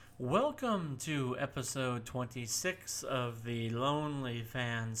Welcome to episode 26 of the Lonely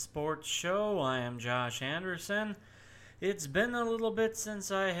Fan Sports Show. I am Josh Anderson. It's been a little bit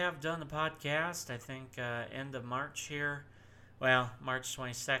since I have done a podcast. I think end of March here. Well, March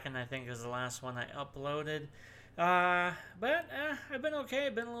 22nd, I think, is the last one I uploaded. But I've been okay.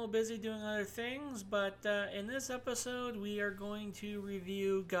 I've been a little busy doing other things. But in this episode, we are going to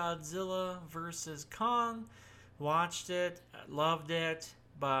review Godzilla vs. Kong. Watched it, loved it.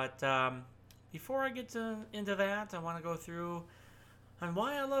 But before I get into that, I want to go through on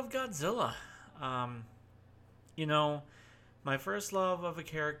why I love Godzilla. Um, my first love of a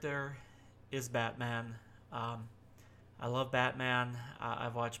character is Batman. I love Batman.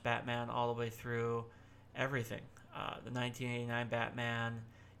 I've watched Batman all the way through everything. The 1989 Batman,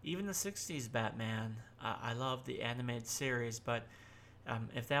 even the 60s Batman. I love the animated series, but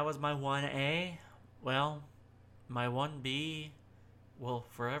if that was my 1A, well, my 1B will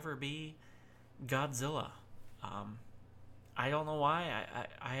forever be Godzilla. I don't know why.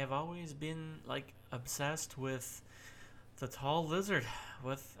 I have always been obsessed with the tall lizard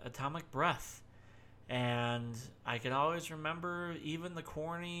with atomic breath. And I can always remember even the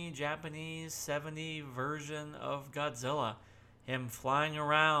corny Japanese 70 version of Godzilla. Him flying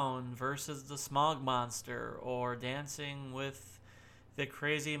around versus the smog monster or dancing with the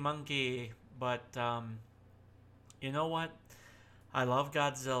crazy monkey. But you know what? I love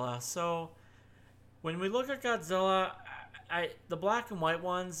Godzilla. So when we look at Godzilla, the black and white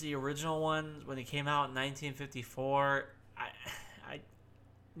ones, the original ones, when he came out in 1954, I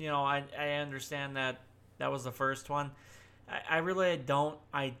understand that was the first one. I really don't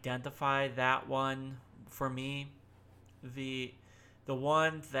identify that one for me. The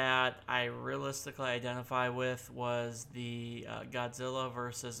one that I realistically identify with was the Godzilla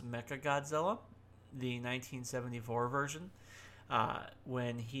versus Mechagodzilla, the 1974 version.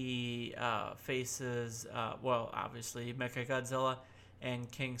 When he faces, obviously Mechagodzilla and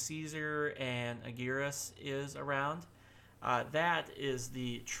King Caesar and Aguirre is around. That is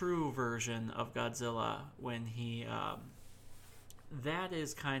the true version of Godzilla when he... that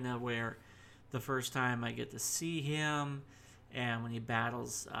is kind of where the first time I get to see him, and when he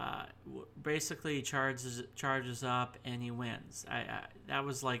battles, basically charges up and he wins. That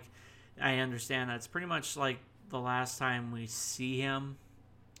was like... I understand that's pretty much like the last time we see him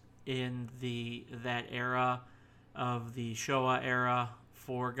in that era of the Showa era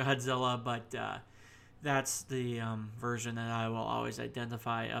for Godzilla, but that's the version that I will always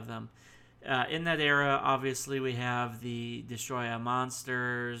identify of them. In that era, obviously, we have the Destroyer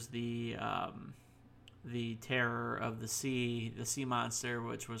monsters, the Terror of the Sea Monster,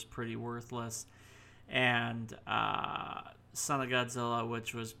 which was pretty worthless, and Son of Godzilla,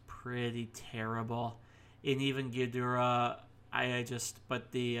 which was pretty terrible. And even Ghidorah,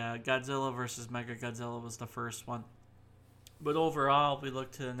 but the Godzilla versus Mechagodzilla was the first one. But overall, we look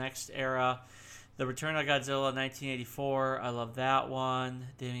to the next era, the Return of Godzilla, 1984. I love that one.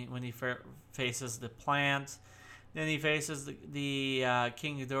 When he faces the plant, then he faces the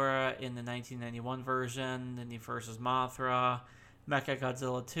King Ghidorah in the 1991 version. Then he faces Mothra,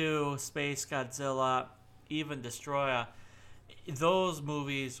 Mechagodzilla 2, Space Godzilla, even Destroyer. Those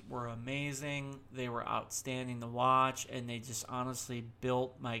movies were amazing. They were outstanding to watch, and they just honestly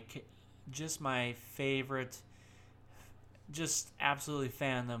built my favorite, just absolutely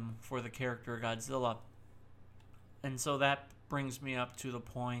fandom for the character Godzilla. And so that brings me up to the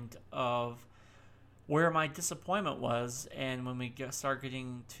point of where my disappointment was, and when we start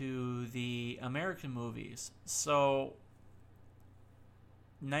getting to the American movies. So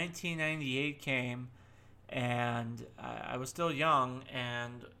 1998 came, and I was still young,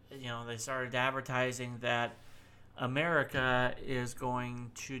 and they started advertising that America is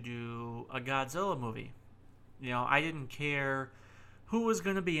going to do a Godzilla movie. I didn't care who was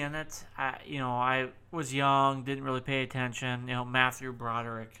going to be in it. I was young, didn't really pay attention. Matthew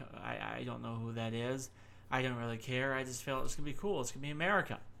Broderick, I don't know who that is. I didn't really care. I just felt it's going to be cool. It's going to be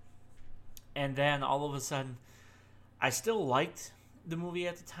America. And then all of a sudden, I still liked the movie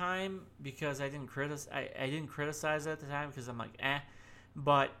at the time because I didn't criticize it at the time because I'm like,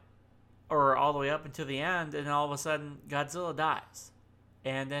 or all the way up until the end, and all of a sudden Godzilla dies.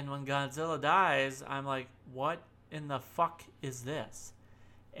 And then when Godzilla dies, I'm like, what in the fuck is this?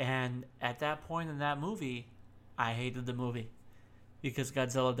 And at that point in that movie, I hated the movie because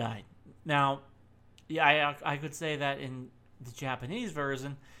Godzilla died. Now, yeah, I could say that in the Japanese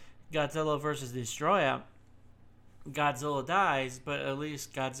version, Godzilla versus Destroyer, Godzilla dies, but at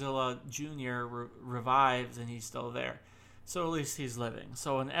least Godzilla Jr. revives and he's still there. So at least he's living.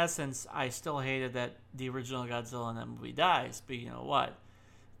 So in essence, I still hated that the original Godzilla in that movie dies. But you know what?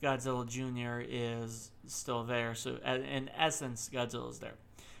 Godzilla Jr. is still there. So in essence, Godzilla's there.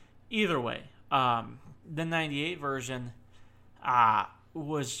 Either way, the 98 version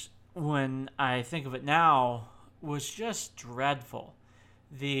was, when I think of it now, was just dreadful.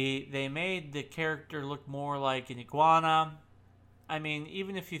 They made the character look more like an iguana. I mean,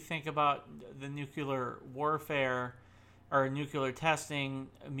 even if you think about the nuclear warfare or nuclear testing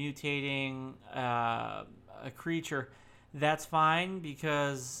mutating a creature, that's fine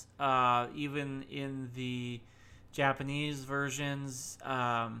because even in the Japanese versions,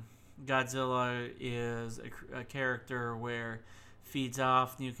 Godzilla is a character where feeds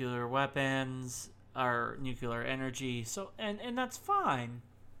off nuclear weapons or nuclear energy. So and that's fine.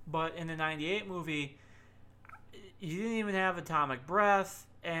 But in the 98 movie, you didn't even have atomic breath,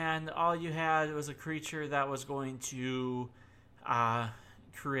 and all you had was a creature that was going to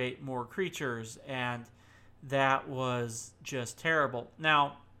create more creatures, and that was just terrible.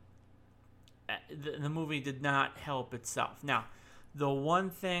 Now, the movie did not help itself. Now, the one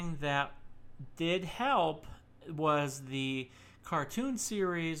thing that did help was the cartoon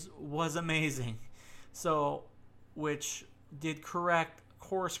series was amazing. So, which did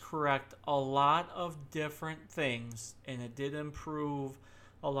course correct a lot of different things, and it did improve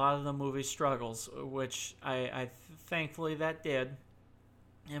a lot of the movie struggles, which I thankfully that did,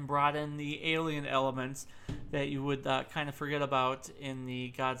 and brought in the alien elements that you would kind of forget about in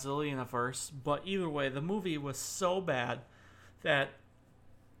the Godzilla universe. But either way, the movie was so bad that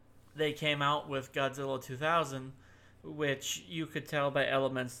they came out with Godzilla 2000, which you could tell by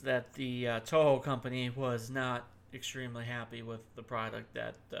elements that the Toho company was not extremely happy with the product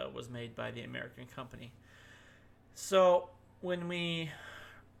that was made by the American company. So when we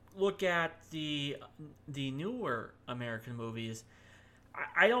look at the newer American movies,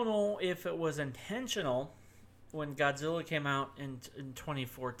 I don't know if it was intentional when Godzilla came out in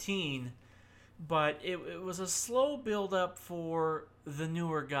 2014, but it was a slow build up for the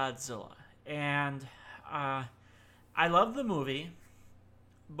newer Godzilla. And I love the movie,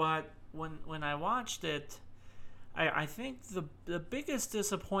 but when I watched it, I think the biggest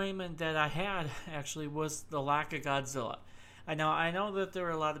disappointment that I had actually was the lack of Godzilla. I know that there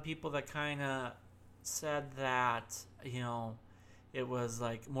were a lot of people that kind of said that, it was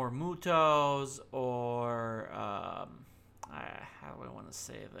like more Mutos, or how do I want to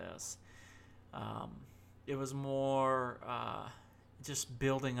say this? It was more just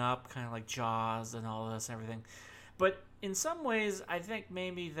building up, kind of like Jaws and all this and everything. But in some ways, I think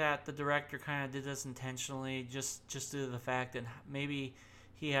maybe that the director kind of did this intentionally, just due to the fact that maybe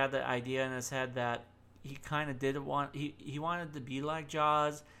he had the idea in his head that he kind of did want, he wanted to be like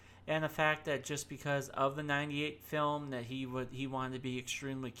Jaws, and the fact that just because of the 98 film that he wanted to be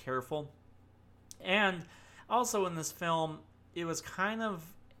extremely careful. And also in this film, it was kind of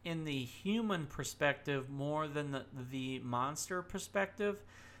in the human perspective more than the monster perspective,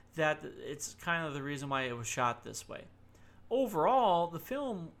 that it's kind of the reason why it was shot this way. Overall, the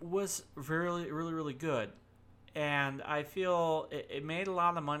film was really, really, really good. And I feel it made a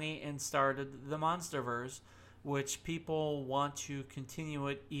lot of money and started the Monsterverse, which people want to continue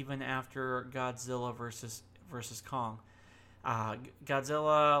it even after Godzilla versus Kong.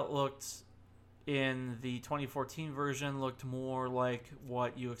 Godzilla looked, in the 2014 version, looked more like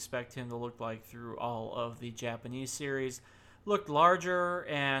what you expect him to look like through all of the Japanese series. Looked larger,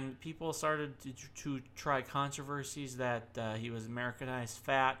 and people started to try controversies that he was Americanized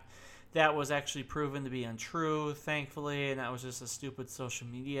fat. That was actually proven to be untrue, thankfully, and that was just a stupid social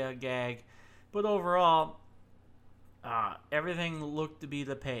media gag. But overall, everything looked to be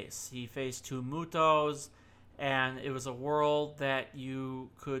the pace. He faced two Mutos, and it was a world that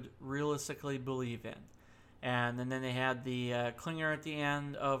you could realistically believe in. And then they had the clinger at the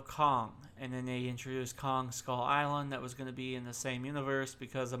end of Kong. And then they introduced Kong Skull Island that was going to be in the same universe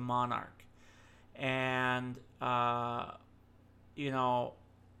because of Monarch. And, Kong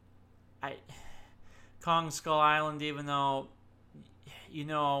Skull Island, even though,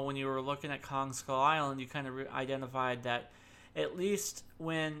 when you were looking at Kong Skull Island, you kind of identified that at least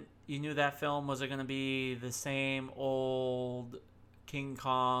when you knew that film was going to be the same old King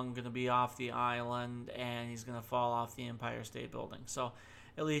Kong going to be off the island and he's going to fall off the Empire State Building. So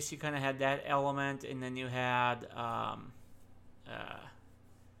at least you kind of had that element, and then you had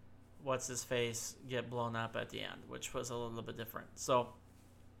what's his face get blown up at the end, which was a little bit different. So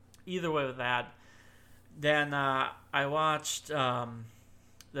either way with that, then I watched the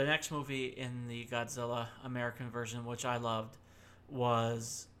next movie in the Godzilla American version, which I loved,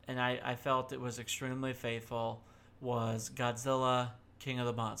 and I felt it was extremely faithful, was Godzilla King of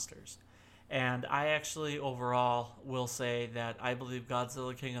the Monsters. And I actually overall will say that I believe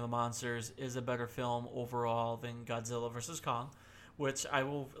Godzilla King of the Monsters is a better film overall than Godzilla vs. Kong, which I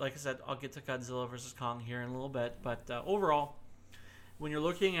will, like I said, I'll get to Godzilla vs. Kong here in a little bit. But overall, when you're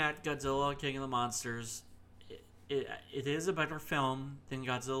looking at Godzilla King of the Monsters, it is a better film than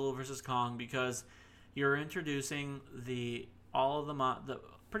Godzilla vs. Kong because you're introducing pretty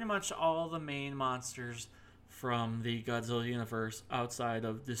much all the main monsters from the Godzilla universe outside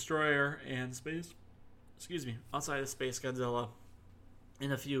of Destroyer and outside of Space Godzilla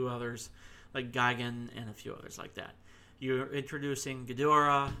and a few others like Gigan and a few others like that. You're introducing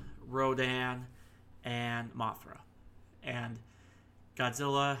Ghidorah, Rodan, and Mothra. And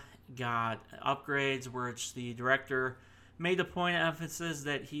Godzilla got upgrades, which the director made a point of emphasis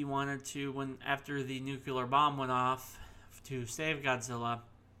that he wanted to, after the nuclear bomb went off to save Godzilla,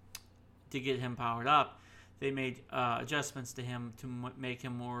 to get him powered up. They made adjustments to him to make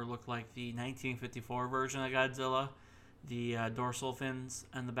him more look like the 1954 version of Godzilla, the dorsal fins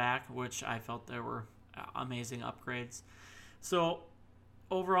on the back, which I felt there were amazing upgrades. So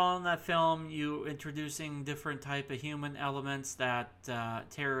overall in that film, you introducing different type of human elements that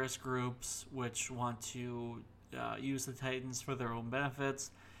terrorist groups which want to use the Titans for their own benefits.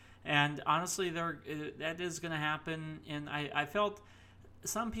 And honestly, that is going to happen. And I felt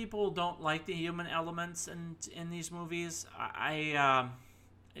some people don't like the human elements in these movies. When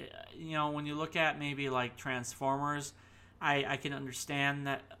you look at maybe like Transformers, I can understand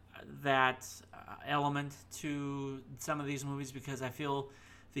that element to some of these movies because I feel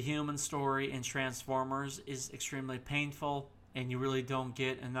the human story in Transformers is extremely painful, and you really don't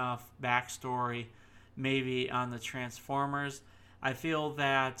get enough backstory maybe on the Transformers. I feel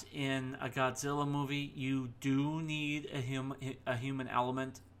that in a Godzilla movie, you do need a human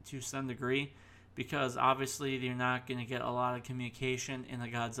element to some degree because obviously you're not going to get a lot of communication in a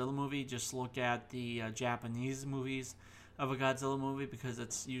Godzilla movie. Just look at the Japanese movies of a Godzilla movie because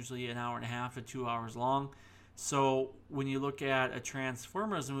it's usually an hour and a half to 2 hours long. So when you look at a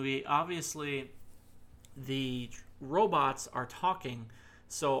Transformers movie, obviously the robots are talking.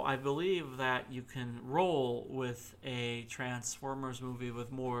 So I believe that you can roll with a Transformers movie with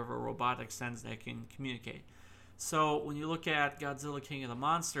more of a robotic sense that can communicate. So when you look at Godzilla King of the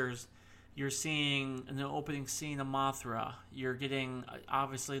Monsters, you're seeing in the opening scene of Mothra, you're getting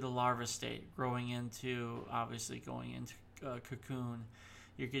obviously the larva state going into cocoon.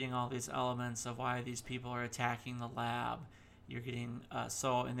 You're getting all these elements of why these people are attacking the lab. You're getting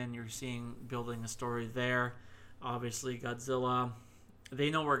and then you're seeing building a story there. Obviously Godzilla. They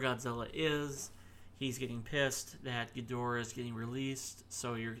know where Godzilla is. He's getting pissed that Ghidorah is getting released.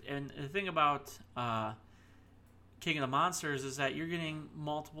 And the thing about King of the Monsters is that you're getting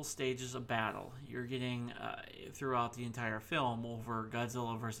multiple stages of battle. You're getting throughout the entire film over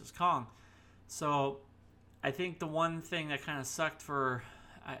Godzilla versus Kong. So I think the one thing that kind of sucked I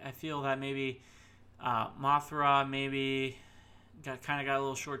feel that maybe Mothra maybe got a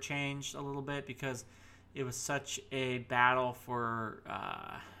little shortchanged a little bit because it was such a battle for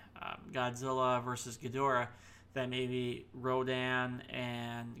Godzilla versus Ghidorah that maybe Rodan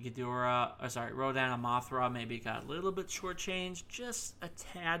and Mothra maybe got a little bit shortchanged, just a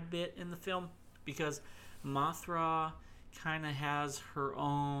tad bit in the film, because Mothra kind of has her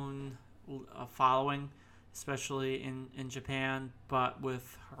own following, especially in Japan, but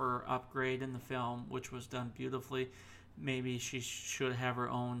with her upgrade in the film, which was done beautifully, maybe she should have her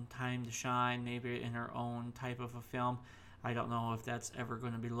own time to shine, maybe in her own type of a film. I don't know if that's ever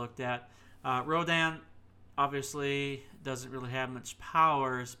going to be looked at. Rodan obviously doesn't really have much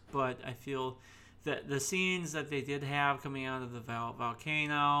powers, but I feel that the scenes that they did have coming out of the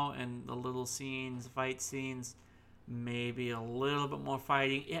volcano and the little fight scenes, maybe a little bit more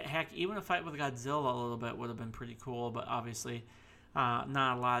fighting. Heck, even a fight with Godzilla a little bit would have been pretty cool, but obviously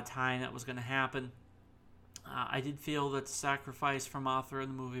not a lot of time that was going to happen. I did feel that the sacrifice for Mothra in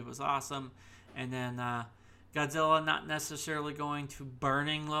the movie was awesome. And then Godzilla not necessarily going to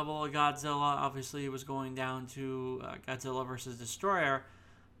burning level of Godzilla. Obviously, it was going down to Godzilla versus Destroyer,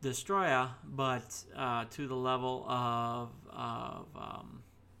 but to the level of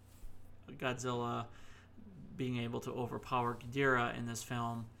Godzilla being able to overpower Ghidorah in this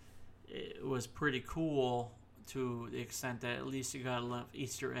film. It was pretty cool to the extent that at least you got enough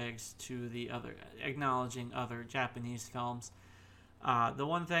Easter eggs to acknowledging other Japanese films. The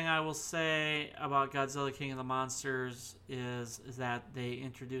one thing I will say about Godzilla King of the Monsters is that they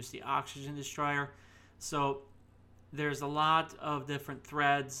introduced the Oxygen Destroyer. So there's a lot of different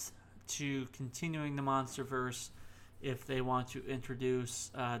threads to continuing the Monsterverse if they want to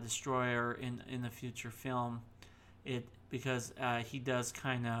introduce Destroyer in the future film. because he does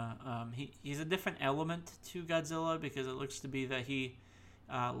kind of he's a different element to Godzilla, because it looks to be that he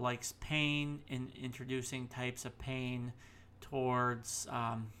likes pain and introducing types of pain towards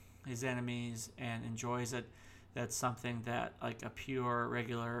his enemies and enjoys it. That's something that like a pure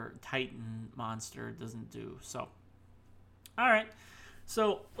regular Titan monster doesn't do. So, all right.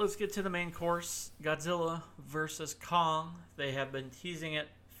 So let's get to the main course. Godzilla versus Kong. They have been teasing it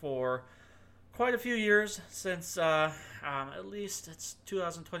for quite a few years, since at least it's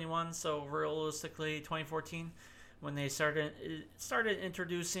 2021. So realistically, 2014, when they started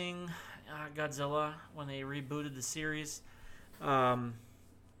introducing Godzilla, when they rebooted the series. When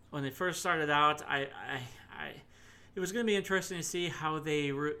they first started out, it was going to be interesting to see how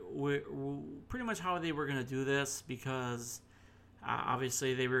they pretty much how they were going to do this, because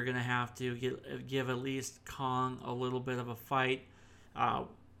obviously they were going to have to give at least Kong a little bit of a fight.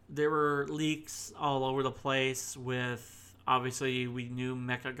 There were leaks all over the place with, obviously we knew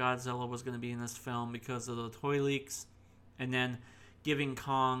Mechagodzilla was going to be in this film because of the toy leaks, and then giving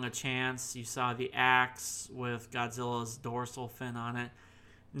Kong a chance. You saw the axe with Godzilla's dorsal fin on it.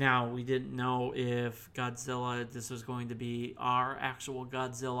 Now, we didn't know if this was going to be our actual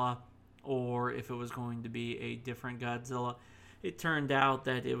Godzilla, or if it was going to be a different Godzilla. It turned out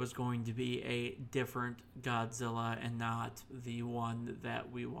that it was going to be a different Godzilla and not the one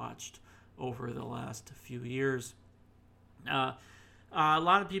that we watched over the last few years. A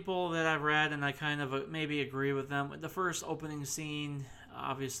lot of people that I've read, and I kind of maybe agree with them, the first opening scene,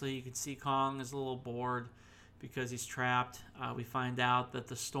 obviously you can see Kong is a little bored because he's trapped. We find out that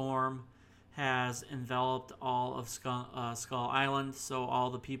the storm has enveloped all of Skull Island, so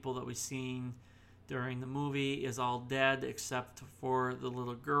all the people that we've seen during the movie is all dead except for the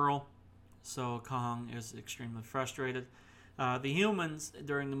little girl. So Kong is extremely frustrated. The humans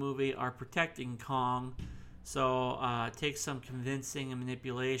during the movie are protecting Kong, so it takes some convincing and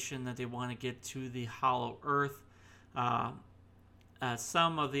manipulation that they want to get to the Hollow Earth.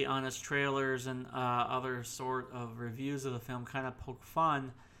 Some of the honest trailers and other sort of reviews of the film kind of poke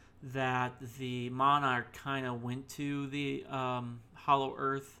fun that the Monarch kind of went to the Hollow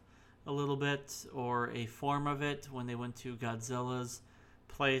Earth a little bit, or a form of it, when they went to Godzilla's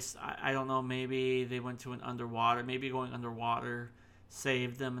place. I don't know, maybe they went to maybe going underwater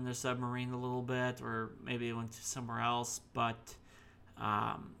saved them in their submarine a little bit, or maybe they went to somewhere else, but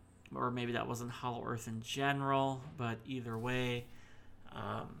or maybe that wasn't Hollow Earth in general, but either way,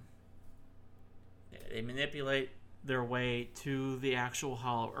 they manipulate their way to the actual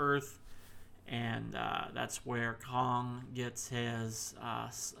Hollow Earth, and that's where Kong gets his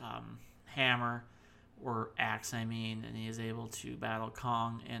hammer, or axe, and he is able to battle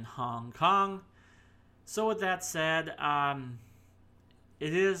Kong in Hong Kong. So with that said,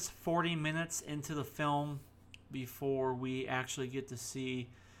 it is 40 minutes into the film before we actually get to see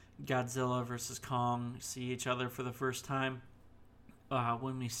Godzilla versus Kong see each other for the first time.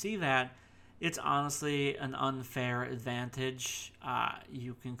 When we see that, it's honestly an unfair advantage.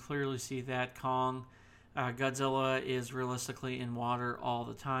 You can clearly see that Godzilla is realistically in water all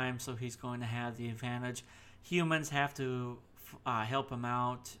the time, so he's going to have the advantage. Humans have to help him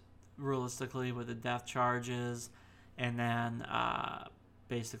out realistically with the death charges, and then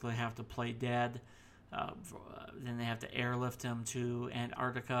basically have to play dead. Then they have to airlift him to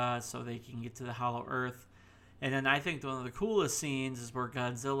Antarctica so they can get to the Hollow Earth. And then I think one of the coolest scenes is where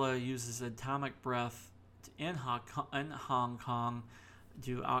Godzilla uses atomic breath in Hong Kong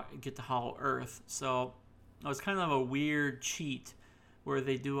to get to Hollow Earth. So it was kind of a weird cheat where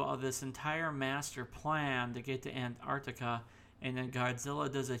they do all this entire master plan to get to Antarctica, and then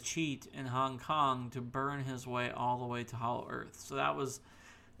Godzilla does a cheat in Hong Kong to burn his way all the way to Hollow Earth. So that was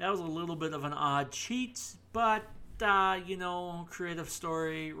a little bit of an odd cheat, but creative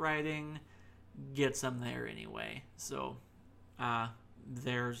story writing gets them there anyway. So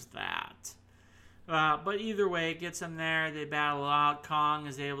there's that. But either way, it gets them there. They battle out. Kong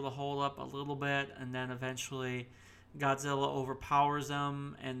is able to hold up a little bit, and then eventually Godzilla overpowers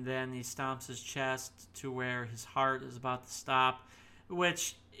him, and then he stomps his chest to where his heart is about to stop,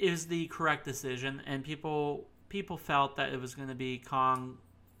 which is the correct decision. And people felt that it was going to be Kong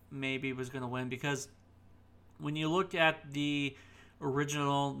maybe was going to win, because when you look at the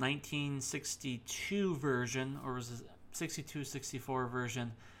original 1962 version, or was it 62, 64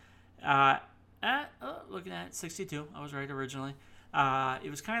 version, looking at it, 62, I was right originally. It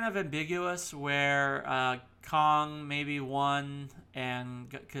was kind of ambiguous where Kong maybe won, and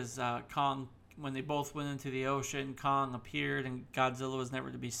because Kong, when they both went into the ocean, Kong appeared and Godzilla was never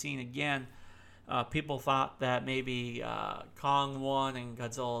to be seen again. People thought that maybe Kong won and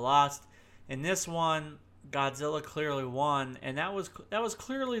Godzilla lost. In this one, Godzilla clearly won, and that was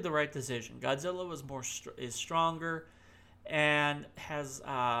clearly the right decision. Godzilla was is stronger, and has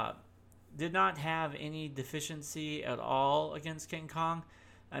did not have any deficiency at all against King Kong.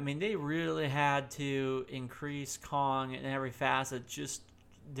 I mean, they really had to increase Kong in every facet just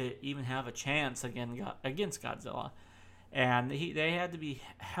to even have a chance against Godzilla. And they had to be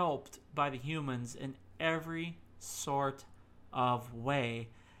helped by the humans in every sort of way.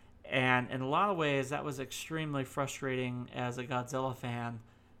 And in a lot of ways, that was extremely frustrating as a Godzilla fan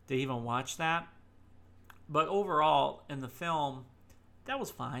to even watch that. But overall, in the film, that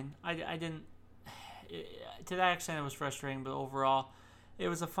was fine. I didn't. To that extent, it was frustrating, but overall, it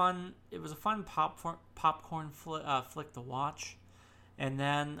was a fun popcorn flick to watch. And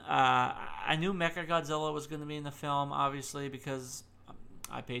then I knew Mechagodzilla was going to be in the film, obviously, because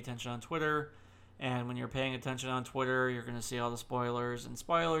I pay attention on Twitter. And when you're paying attention on Twitter, you're going to see all the spoilers. And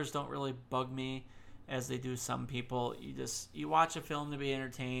spoilers don't really bug me as they do some people. You watch a film to be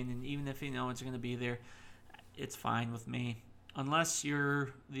entertained, and even if you know it's going to be there, it's fine with me. Unless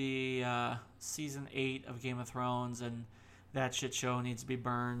you're the season 8 of Game of Thrones and that shit show needs to be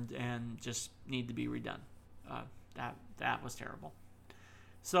burned and just need to be redone. That was terrible.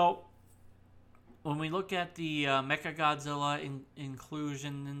 So when we look at the Mechagodzilla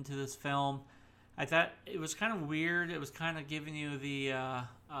inclusion into this film, I thought it was kind of weird. It was kind of giving you the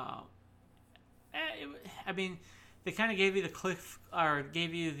they kind of gave you the cliff, or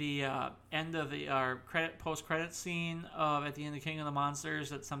gave you the end of the post-credit scene of at the end of King of the Monsters,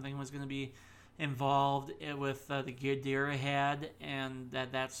 that something was going to be involved with the Ghidorah head, and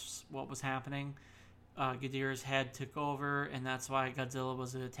that's what was happening. Ghidorah's head took over, and that's why Godzilla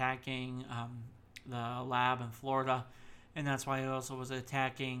was attacking the lab in Florida, and that's why he also was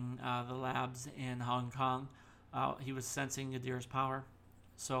attacking the labs in Hong Kong. He was sensing Ghidorah's power,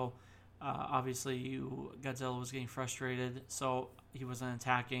 so obviously Godzilla was getting frustrated, so he wasn't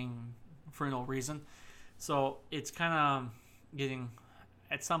attacking for no reason. So it's kind of getting,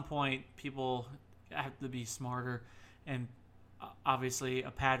 at some point, people have to be smarter, and obviously a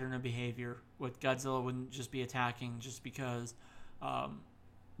pattern of behavior with Godzilla wouldn't just be attacking just because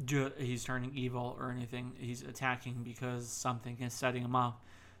he's turning evil or anything. He's attacking because something is setting him up.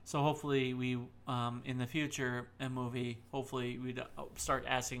 So hopefully we, in the future, a movie, hopefully we'd start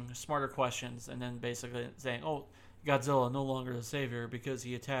asking smarter questions and then basically saying, oh, Godzilla no longer the savior because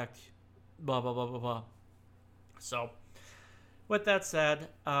he attacked blah, blah, blah, blah, blah. So with that said,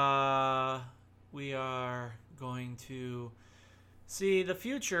 we are going to see the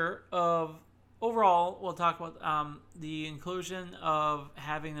future of, overall, we'll talk about the inclusion of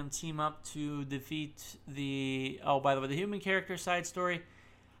having them team up to defeat by the way, the human character side story.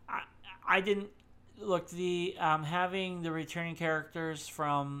 I didn't look, the having the returning characters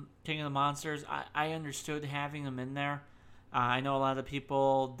from King of the Monsters. I understood having them in there. I know a lot of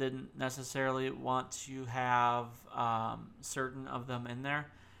people didn't necessarily want to have certain of them in there.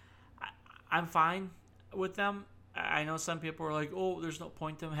 I'm fine with them. I know some people were like, "Oh, there's no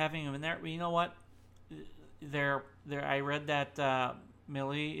point to having them in there." But you know what? I read that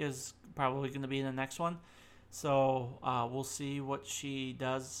Millie is probably going to be in the next one. So we'll see what she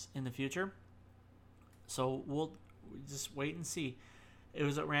does in the future. So we'll just wait and see. It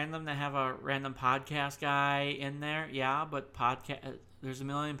was at random to have a random podcast guy in there. Yeah, but there's a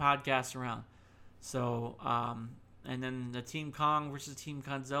million podcasts around. So, and then the Team Kong versus Team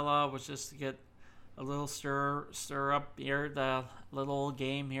Godzilla was just to get a little stir up here, the little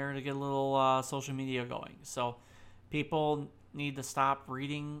game here to get a little social media going. So people need to stop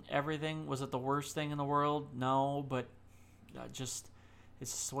reading everything. Was it the worst thing in the world? No, but it's just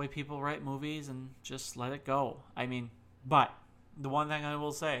the way people write movies, and just let it go. I mean, but the one thing I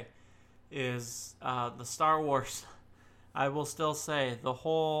will say is the Star Wars. I will still say the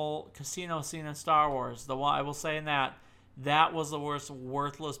whole casino scene in Star Wars. The one I will say in that was the worst,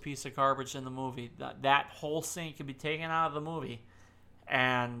 worthless piece of garbage in the movie. That whole scene could be taken out of the movie,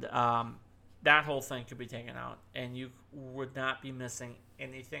 and that whole thing could be taken out, and you would not be missing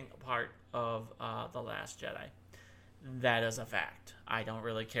anything part of The Last Jedi. That is a fact. I don't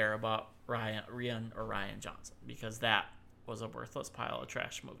really care about Rian Johnson, because that was a worthless pile of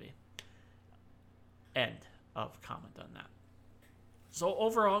trash movie. End of comment on that. So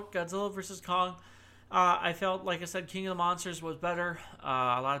overall, Godzilla vs. Kong, I felt, like I said, King of the Monsters was better. A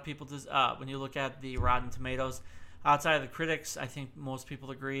lot of people, when you look at the Rotten Tomatoes, outside of the critics, I think most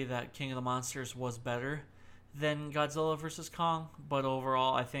people agree that King of the Monsters was better than Godzilla vs. Kong. But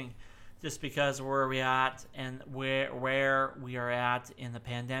overall, I think just because where we at and where we are at in the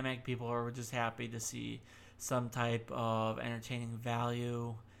pandemic, people are just happy to see some type of entertaining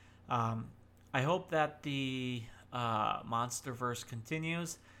value. I hope that the MonsterVerse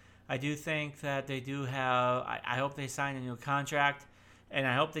continues. I do think that they do have. I hope they sign a new contract, and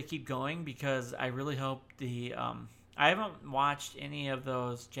I hope they keep going because I really hope the. I haven't watched any of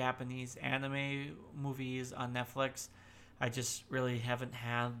those Japanese anime movies on Netflix. I just really haven't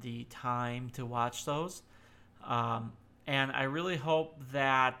had the time to watch those. And I really hope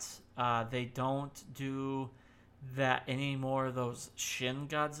that they don't do that any more of those Shin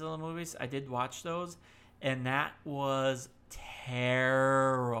Godzilla movies. I did watch those, and that was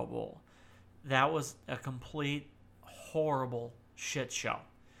terrible. That was a complete horrible shit show.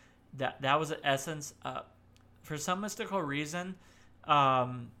 That was the essence. For some mystical reason,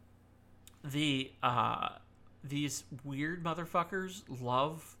 the these weird motherfuckers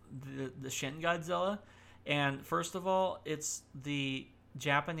love the Shin Godzilla, and first of all, it's the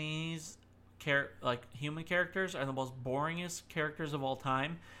Japanese like human characters are the most boringest characters of all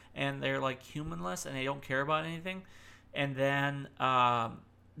time, and they're like humanless and they don't care about anything. And then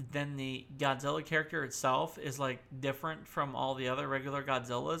the Godzilla character itself is like different from all the other regular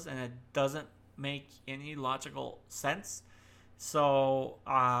Godzillas, and it doesn't make any logical sense. So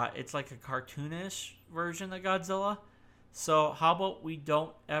it's like a cartoonish version of Godzilla. So how about we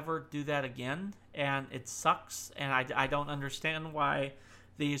don't ever do that again? And it sucks, and I don't understand why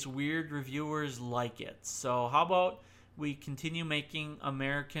these weird reviewers like it. So how about we continue making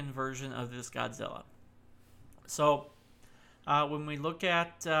American version of this Godzilla? So when we look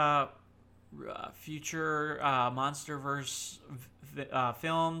at future MonsterVerse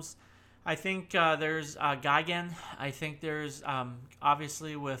films, I think there's Gigan. I think there's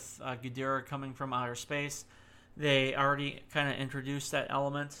obviously with Ghidorah coming from outer space, they already kind of introduced that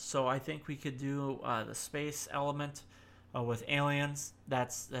element. So I think we could do the space element with aliens.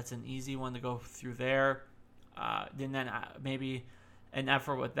 That's an easy one to go through there. Then maybe an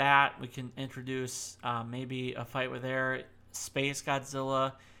effort with that. We can introduce maybe a fight with air. Space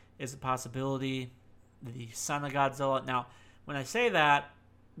Godzilla is a possibility. The Son of Godzilla. Now, when I say that,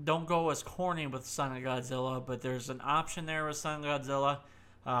 don't go as corny with Son of Godzilla, but there's an option there with Son of Godzilla.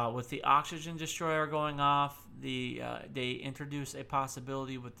 With the oxygen destroyer going off, they introduce a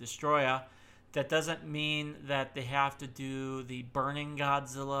possibility with Destroya. That doesn't mean that they have to do the Burning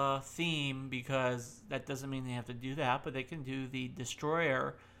Godzilla theme, because that doesn't mean they have to do that, but they can do the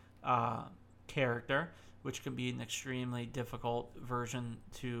Destroyer character, which can be an extremely difficult version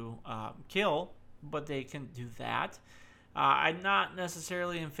to kill, but they can do that. I'm not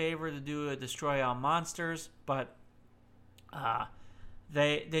necessarily in favor to do a Destroy All Monsters, but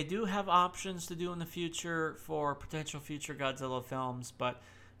they do have options to do in the future for potential future Godzilla films, but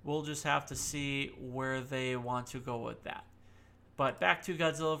we'll just have to see where they want to go with that. But back to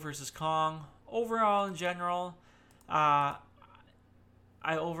Godzilla vs. Kong. Overall, in general,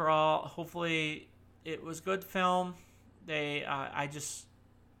 hopefully it was good film. Let's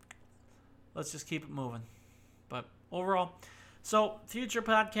just keep it moving. But overall, so future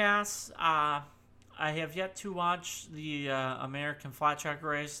podcasts, I have yet to watch the American Flat Track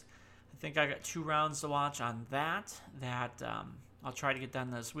Race. I think I got 2 rounds to watch on that. I'll try to get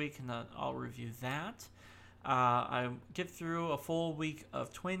done this week, and I'll review that. I get through a full week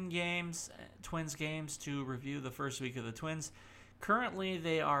of Twins games to review the first week of the Twins. Currently,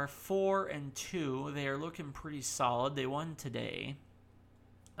 they are 4-2. They are looking pretty solid. They won today.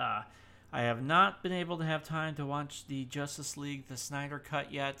 I have not been able to have time to watch the Justice League, the Snyder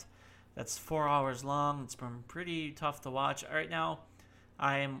Cut yet. That's 4 hours long. It's been pretty tough to watch. Right now,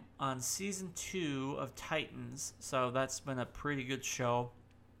 I am on season 2 of Titans, so that's been a pretty good show.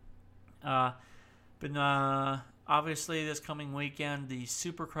 Obviously, this coming weekend, the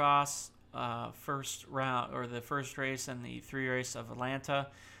Supercross first round, or the first race and the 3 race of Atlanta.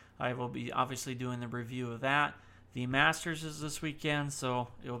 I will be obviously doing the review of that. The Masters is this weekend, so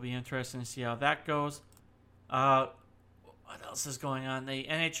it will be interesting to see how that goes. What else is going on? The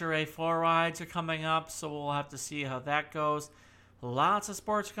NHRA 4 rides are coming up, so we'll have to see how that goes. Lots of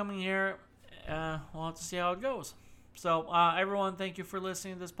sports coming here. We'll have to see how it goes. So, everyone, thank you for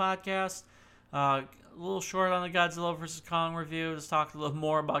listening to this podcast. A little short on the Godzilla vs. Kong review. Just talked a little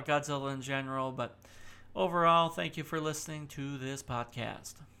more about Godzilla in general. But overall, thank you for listening to this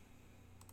podcast.